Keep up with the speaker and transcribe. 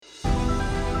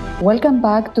Welcome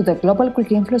back to the Global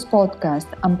Greek Influence podcast.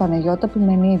 I'm Panayota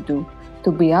Pimenidou.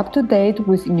 To be up to date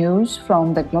with news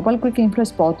from the Global Greek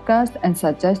Influence podcast and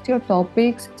suggest your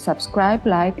topics, subscribe,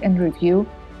 like, and review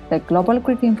the Global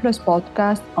Greek Influence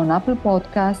podcast on Apple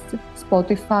Podcasts,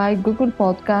 Spotify, Google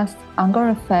Podcasts,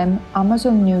 Anchor FM,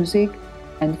 Amazon Music,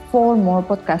 and 4 more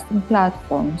podcasting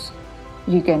platforms.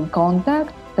 You can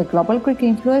contact the Global Greek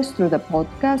Influence through the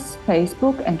podcast's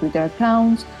Facebook and Twitter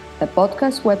accounts, the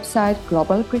podcast website,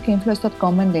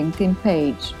 globalgreekinfluence.com, and LinkedIn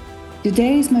page.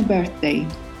 Today is my birthday.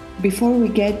 Before we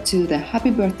get to the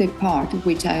happy birthday part,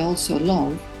 which I also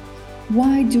love,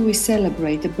 why do we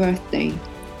celebrate a birthday?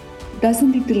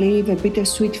 Doesn't it leave a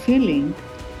bittersweet feeling?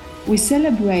 We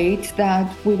celebrate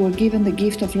that we were given the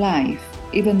gift of life,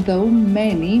 even though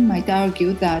many might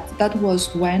argue that that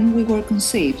was when we were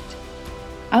conceived.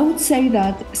 I would say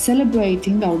that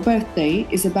celebrating our birthday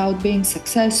is about being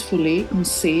successfully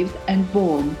conceived and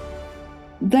born.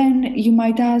 Then you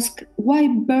might ask why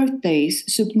birthdays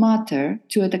should matter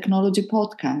to a technology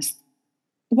podcast.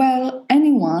 Well,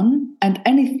 anyone and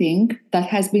anything that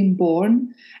has been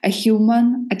born, a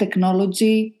human, a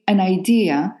technology, an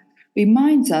idea,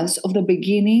 reminds us of the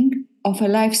beginning of a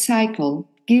life cycle,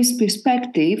 gives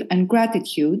perspective and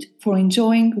gratitude for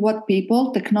enjoying what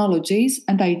people, technologies,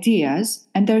 and ideas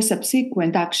and their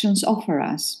subsequent actions offer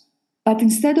us. But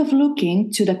instead of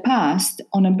looking to the past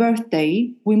on a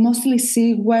birthday, we mostly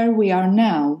see where we are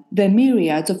now, the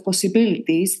myriads of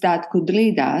possibilities that could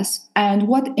lead us, and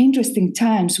what interesting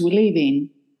times we live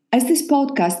in. As this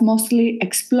podcast mostly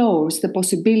explores the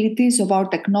possibilities of our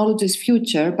technology's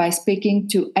future by speaking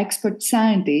to expert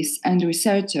scientists and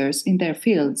researchers in their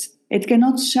fields, it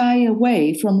cannot shy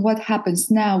away from what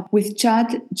happens now with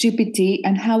ChatGPT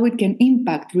and how it can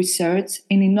impact research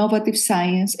in innovative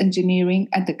science, engineering,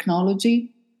 and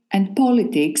technology, and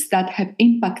politics that have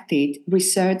impacted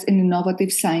research in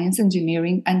innovative science,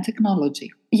 engineering, and technology.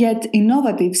 Yet,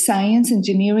 innovative science,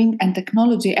 engineering, and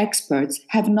technology experts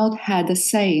have not had a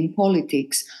say in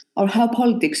politics or how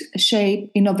politics shape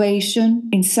innovation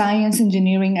in science,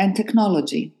 engineering, and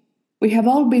technology. We have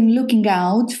all been looking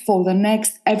out for the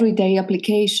next everyday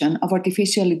application of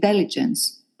artificial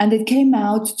intelligence, and it came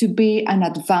out to be an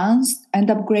advanced and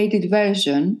upgraded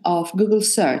version of Google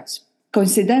Search.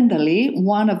 Coincidentally,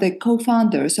 one of the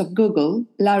co-founders of Google,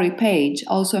 Larry Page,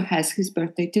 also has his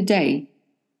birthday today.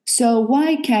 So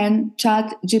why can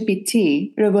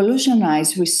ChatGPT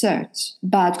revolutionize research,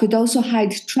 but could also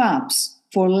hide traps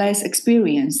for less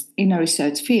experienced in a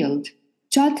research field?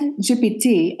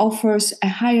 ChatGPT offers a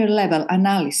higher-level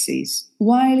analysis.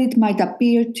 While it might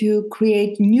appear to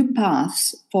create new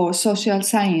paths for social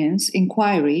science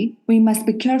inquiry, we must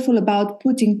be careful about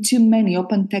putting too many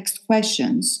open-text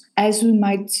questions, as we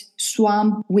might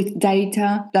swamp with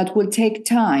data that will take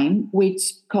time,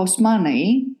 which costs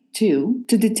money, too,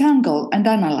 to detangle and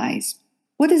analyze.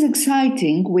 What is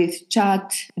exciting with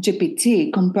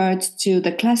ChatGPT compared to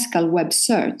the classical web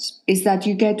search is that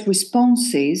you get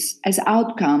responses as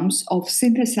outcomes of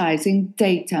synthesizing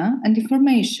data and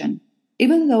information.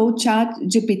 Even though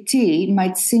ChatGPT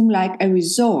might seem like a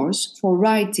resource for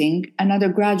writing an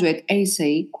undergraduate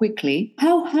essay quickly,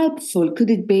 how helpful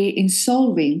could it be in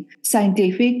solving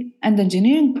scientific and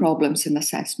engineering problems and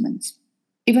assessments?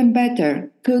 Even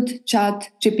better, could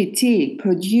ChatGPT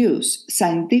produce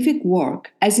scientific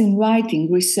work, as in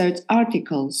writing research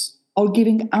articles or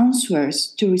giving answers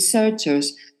to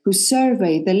researchers who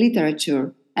survey the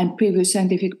literature and previous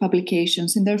scientific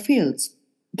publications in their fields?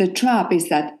 The trap is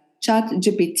that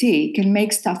ChatGPT can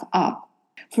make stuff up.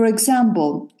 For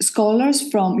example, scholars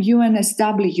from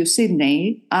UNSW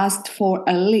Sydney asked for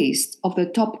a list of the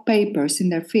top papers in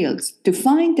their fields to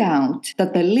find out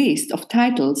that the list of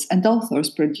titles and authors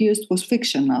produced was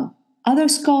fictional. Other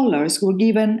scholars were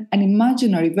given an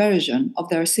imaginary version of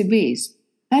their CVs.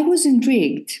 I was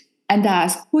intrigued and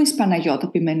asked, who is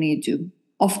Panayota Pimenidou?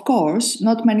 Of course,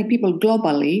 not many people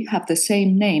globally have the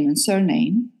same name and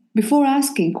surname. Before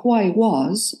asking who I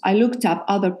was, I looked up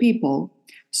other people.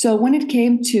 So when it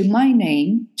came to my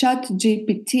name,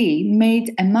 ChatGPT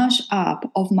made a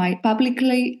mash-up of my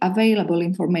publicly available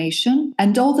information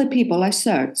and all the people I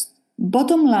searched.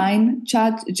 Bottom line,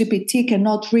 ChatGPT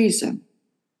cannot reason.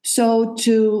 So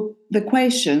to the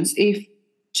questions if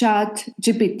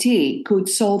ChatGPT could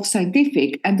solve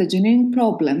scientific and engineering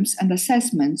problems and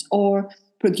assessments or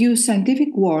produce scientific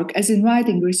work as in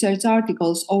writing research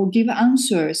articles or give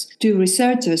answers to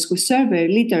researchers who survey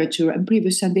literature and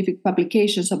previous scientific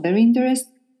publications of their interest,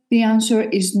 the answer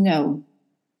is no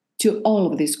to all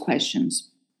of these questions.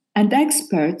 And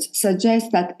experts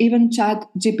suggest that even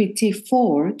ChatGPT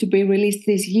 4 to be released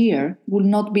this year will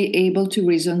not be able to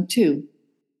reason too.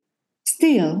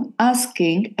 Still,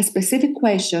 asking a specific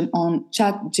question on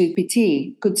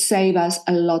ChatGPT could save us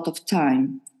a lot of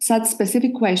time. Such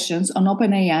specific questions on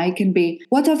OpenAI can be: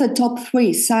 what are the top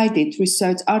 3 cited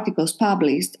research articles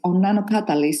published on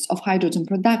nanocatalysts of hydrogen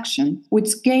production,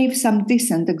 which gave some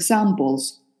decent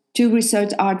examples. 2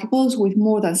 research articles with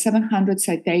more than 700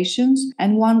 citations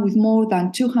and one with more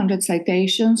than 200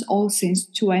 citations, all since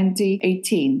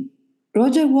 2018.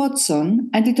 Roger Watson,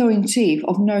 editor-in-chief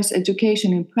of Nurse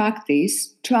Education in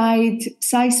Practice, tried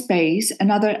SciSpace,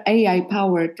 another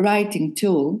AI-powered writing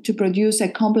tool, to produce a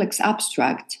complex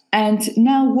abstract, and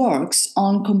now works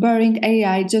on comparing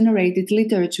AI-generated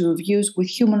literature reviews with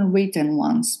human-written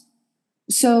ones.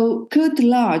 So, could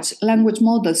large language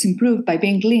models improve by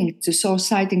being linked to source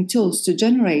citing tools to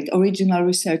generate original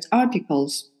research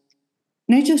articles?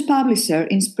 Nature's publisher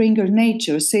in Springer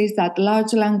Nature says that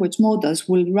large language models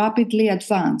will rapidly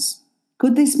advance.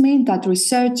 Could this mean that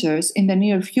researchers in the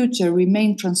near future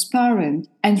remain transparent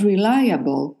and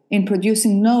reliable in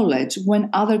producing knowledge when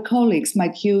other colleagues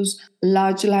might use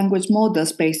large language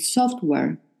models-based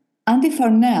software? Andy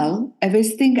Farnell, a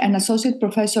visiting and associate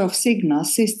professor of signal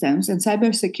systems and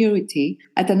cybersecurity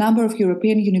at a number of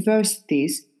European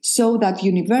universities, saw that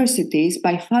universities,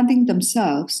 by funding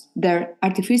themselves their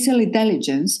artificial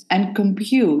intelligence and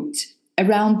compute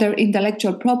around their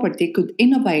intellectual property, could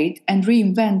innovate and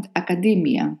reinvent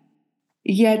academia.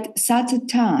 Yet such a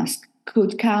task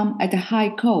could come at a high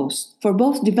cost for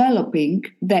both developing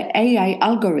the AI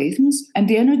algorithms and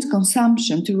the energy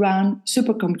consumption to run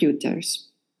supercomputers.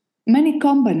 Many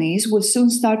companies will soon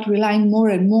start relying more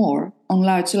and more on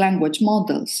large language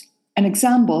models. An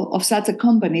example of such a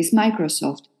company is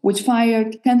Microsoft, which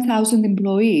fired 10,000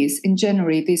 employees in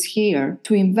January this year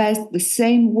to invest the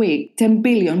same week 10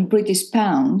 billion British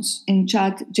pounds in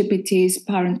ChatGPT's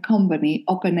parent company,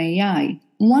 OpenAI.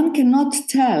 One cannot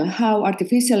tell how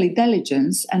artificial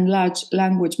intelligence and large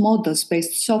language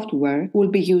models-based software will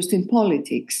be used in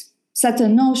politics. Such a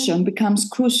notion becomes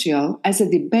crucial as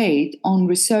a debate on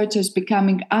researchers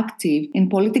becoming active in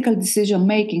political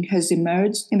decision-making has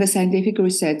emerged in the scientific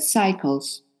research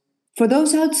cycles. For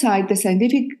those outside the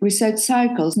scientific research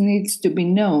cycles, it needs to be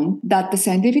known that the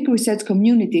scientific research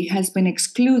community has been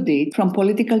excluded from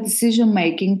political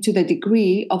decision-making to the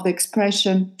degree of the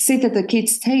expression, sit at the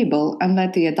kids' table and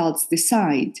let the adults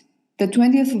decide. The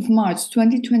 20th of March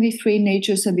 2023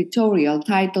 Nature's editorial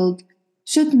titled,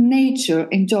 "Should nature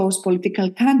endorse political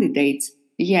candidates?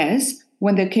 Yes,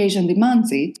 when the occasion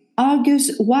demands it,"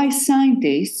 argues why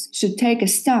scientists should take a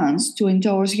stance to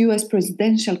endorse US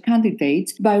presidential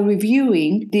candidates by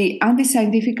reviewing the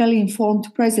anti-scientifically informed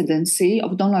presidency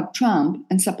of Donald Trump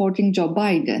and supporting Joe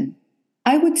Biden.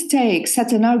 I would take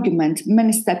such an argument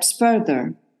many steps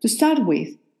further. To start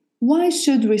with, why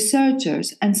should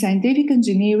researchers and scientific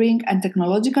engineering and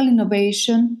technological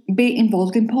innovation be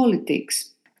involved in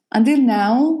politics? Until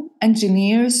now,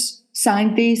 engineers,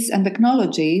 scientists, and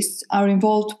technologists are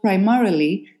involved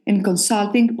primarily in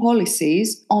consulting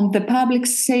policies on the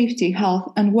public's safety,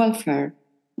 health, and welfare.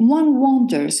 One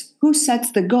wonders who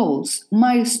sets the goals,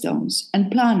 milestones, and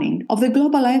planning of the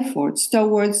global efforts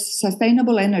towards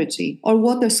sustainable energy, or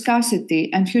water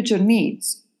scarcity and future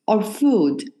needs, or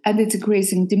food and its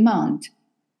increasing demand.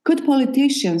 Could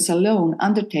politicians alone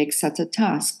undertake such a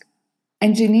task?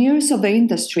 Engineers of the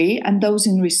industry and those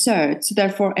in research,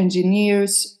 therefore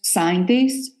engineers,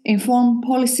 scientists, inform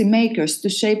policymakers to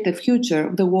shape the future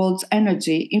of the world's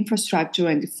energy, infrastructure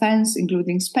and defense,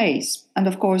 including space, and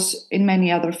of course in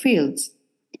many other fields.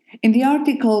 In the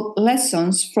article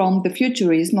Lessons from the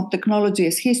Futurism of Technology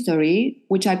as History,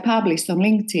 which I published on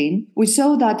LinkedIn, we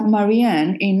saw that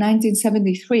Marianne in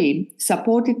 1973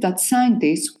 supported that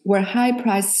scientists were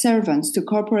high-priced servants to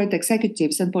corporate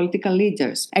executives and political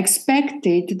leaders,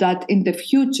 expected that in the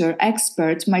future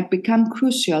experts might become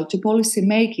crucial to policy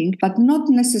making, but not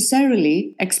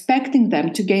necessarily expecting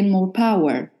them to gain more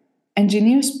power.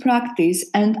 Engineers practice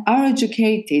and are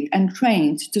educated and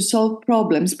trained to solve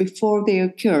problems before they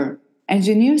occur.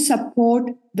 Engineers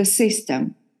support the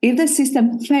system. If the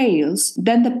system fails,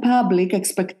 then the public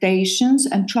expectations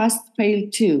and trust fail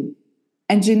too.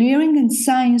 Engineering and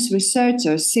science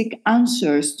researchers seek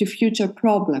answers to future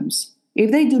problems. If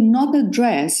they do not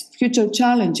address future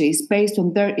challenges based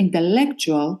on their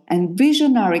intellectual and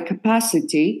visionary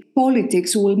capacity,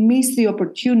 politics will miss the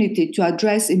opportunity to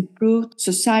address improved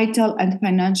societal and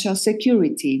financial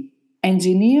security.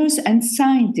 Engineers and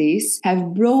scientists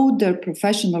have broader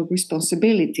professional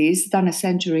responsibilities than a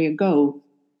century ago.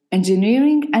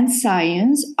 Engineering and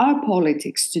science are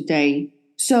politics today.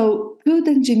 So, could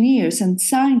engineers and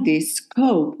scientists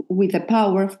cope with the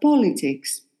power of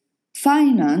politics?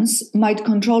 Finance might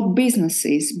control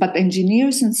businesses, but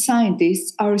engineers and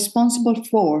scientists are responsible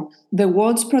for the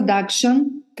world's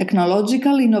production,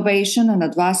 technological innovation and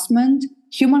advancement,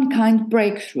 humankind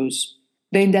breakthroughs.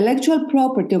 The intellectual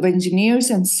property of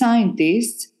engineers and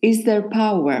scientists is their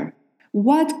power.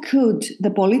 What could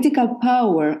the political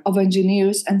power of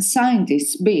engineers and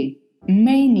scientists be?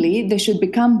 Mainly, they should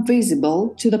become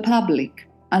visible to the public.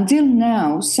 Until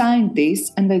now,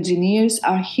 scientists and engineers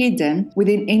are hidden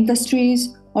within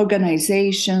industries,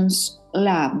 organizations,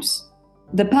 labs.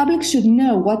 The public should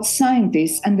know what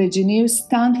scientists and engineers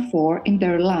stand for in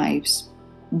their lives.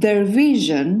 Their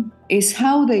vision is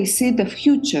how they see the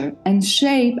future and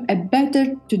shape a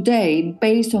better today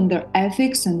based on their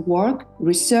ethics and work,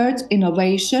 research,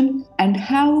 innovation, and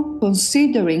how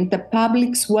considering the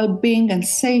public's well-being and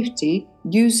safety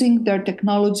using their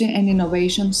technology and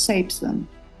innovation shapes them.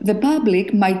 The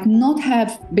public might not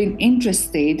have been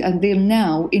interested until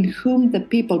now in whom the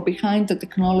people behind the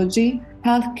technology,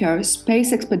 healthcare,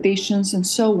 space expeditions, and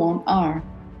so on are.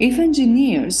 If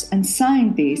engineers and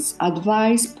scientists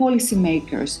advise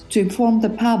policymakers to inform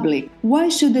the public, why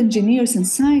should engineers and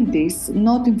scientists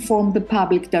not inform the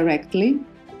public directly?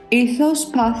 Ethos,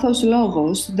 pathos,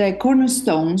 logos, the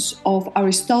cornerstones of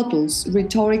Aristotle's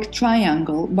rhetoric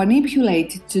triangle,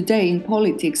 manipulated today in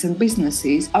politics and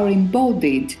businesses, are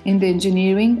embodied in the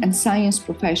engineering and science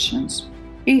professions.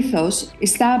 Ethos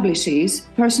establishes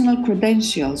personal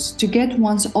credentials to get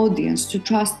one's audience to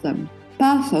trust them.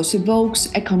 Pathos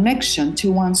evokes a connection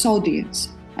to one's audience.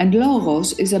 And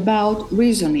logos is about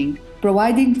reasoning,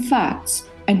 providing facts,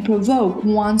 and provoke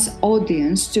one's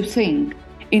audience to think.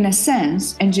 In a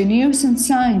sense, engineers and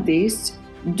scientists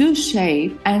do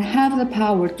shape and have the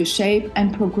power to shape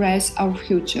and progress our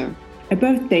future. A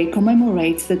birthday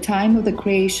commemorates the time of the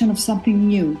creation of something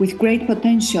new, with great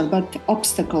potential but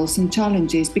obstacles and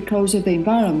challenges because of the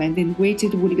environment in which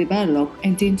it will develop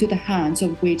and into the hands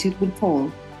of which it will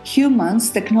fall.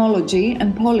 Humans, technology,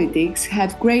 and politics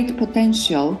have great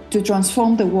potential to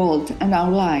transform the world and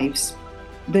our lives.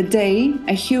 The day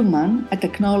a human, a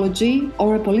technology,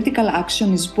 or a political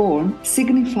action is born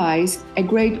signifies a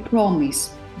great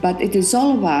promise, but it is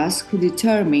all of us who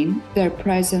determine their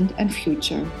present and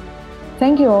future.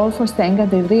 Thank you all for staying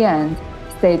until the end.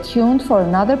 Stay tuned for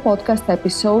another podcast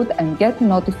episode and get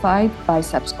notified by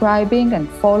subscribing and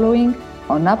following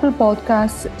on Apple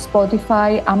Podcasts,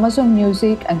 Spotify, Amazon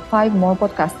Music, and 5 more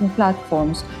podcasting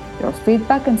platforms. Your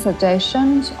feedback and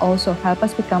suggestions also help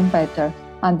us become better.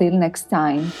 Until next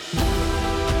time.